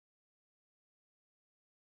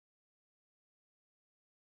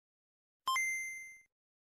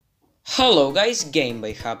Hello guys,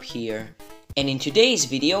 GameByHub here, and in today's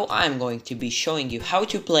video I'm going to be showing you how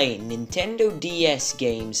to play Nintendo DS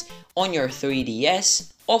games on your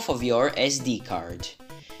 3DS off of your SD card.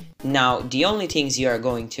 Now the only things you are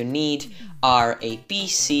going to need are a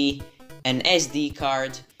PC, an SD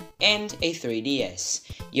card, and a 3DS.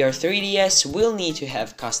 Your 3DS will need to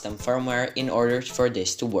have custom firmware in order for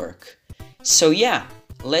this to work. So yeah,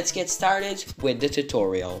 let's get started with the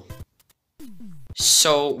tutorial.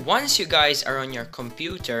 So once you guys are on your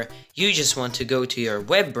computer, you just want to go to your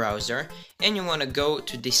web browser and you want to go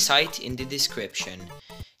to the site in the description.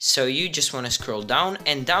 So you just want to scroll down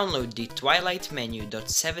and download the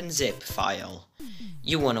twilightmenu.7zip file.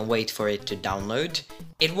 You want to wait for it to download.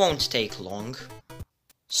 It won't take long.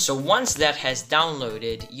 So once that has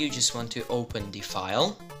downloaded, you just want to open the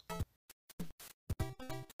file.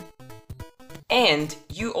 And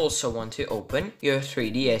you also want to open your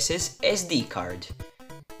 3DS's SD card.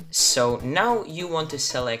 So now you want to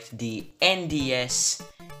select the NDS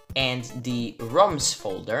and the ROMs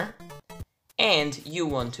folder, and you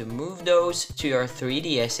want to move those to your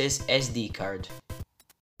 3DS's SD card.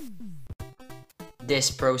 This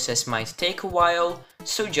process might take a while,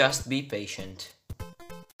 so just be patient.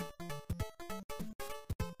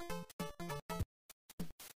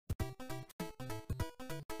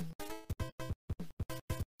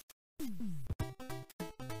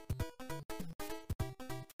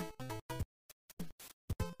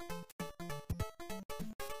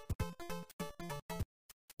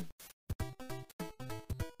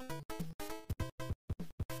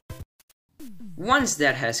 Once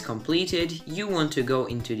that has completed, you want to go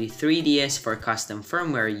into the 3DS for custom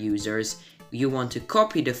firmware users. You want to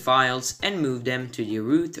copy the files and move them to the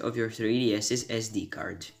root of your 3DS's SD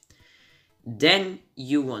card. Then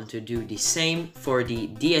you want to do the same for the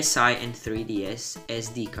DSi and 3DS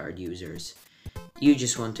SD card users. You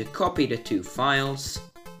just want to copy the two files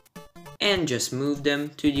and just move them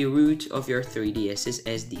to the root of your 3DS's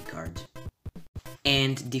SD card.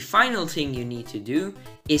 And the final thing you need to do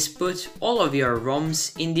is put all of your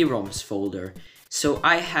ROMs in the ROMs folder. So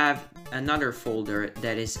I have another folder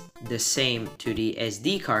that is the same to the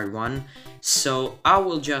SD card one, so I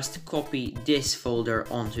will just copy this folder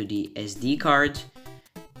onto the SD card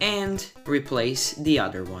and replace the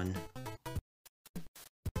other one.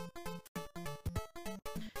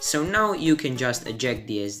 So now you can just eject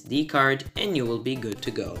the SD card and you will be good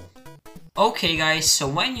to go. Okay guys, so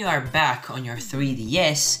when you are back on your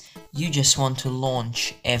 3DS, you just want to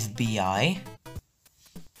launch FBI.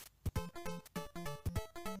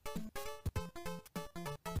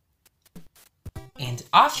 And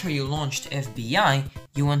after you launched FBI,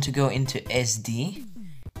 you want to go into SD,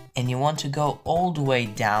 and you want to go all the way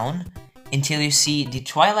down until you see the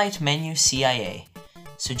Twilight menu CIA.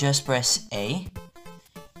 So just press A,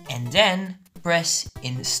 and then press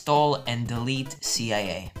Install and Delete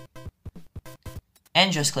CIA.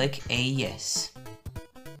 And just click a yes.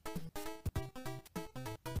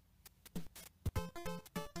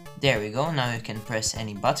 There we go, now you can press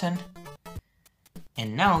any button.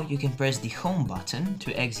 And now you can press the home button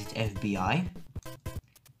to exit FBI.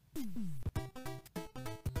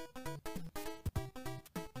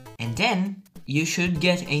 And then you should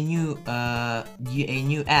get a new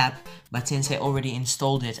app, but since I already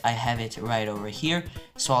installed it, I have it right over here,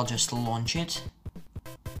 so I'll just launch it.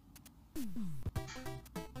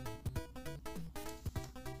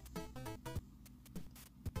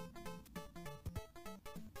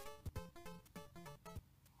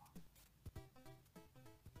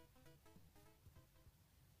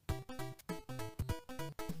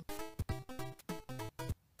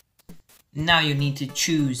 Now you need to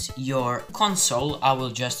choose your console. I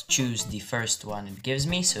will just choose the first one it gives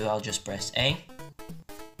me, so I'll just press A.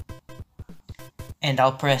 And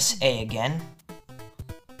I'll press A again.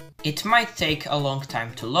 It might take a long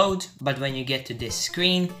time to load, but when you get to this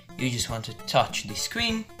screen, you just want to touch the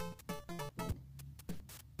screen.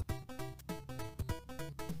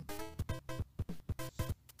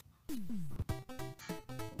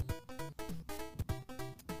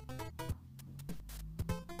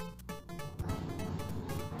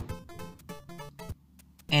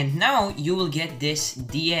 And now you will get this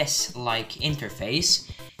DS-like interface,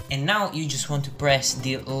 and now you just want to press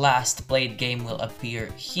the last played game will appear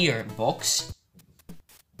here box.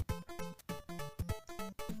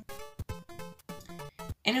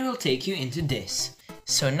 And it will take you into this.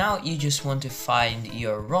 So now you just want to find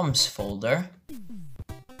your ROMs folder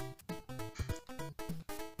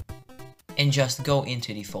and just go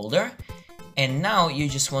into the folder. And now you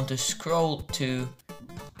just want to scroll to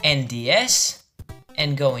NDS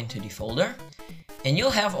and go into the folder, and you'll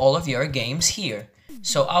have all of your games here.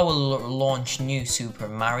 So I will launch New Super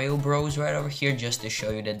Mario Bros. Right over here just to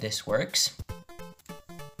show you that this works.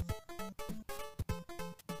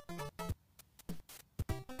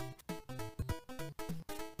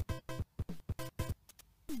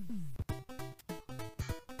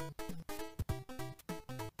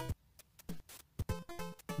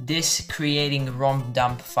 This creating ROM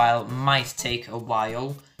dump file might take a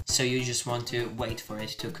while, so you just want to wait for it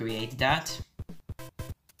to create that.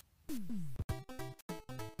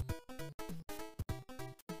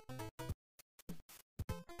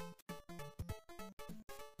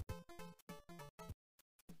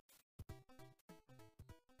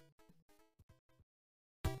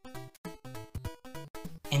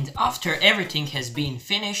 And after everything has been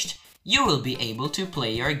finished, you will be able to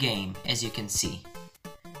play your game, as you can see.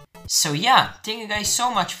 So yeah, thank you guys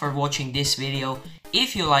so much for watching this video.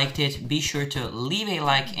 If you liked it, be sure to leave a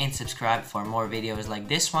like and subscribe for more videos like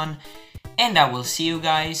this one. And I will see you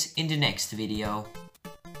guys in the next video.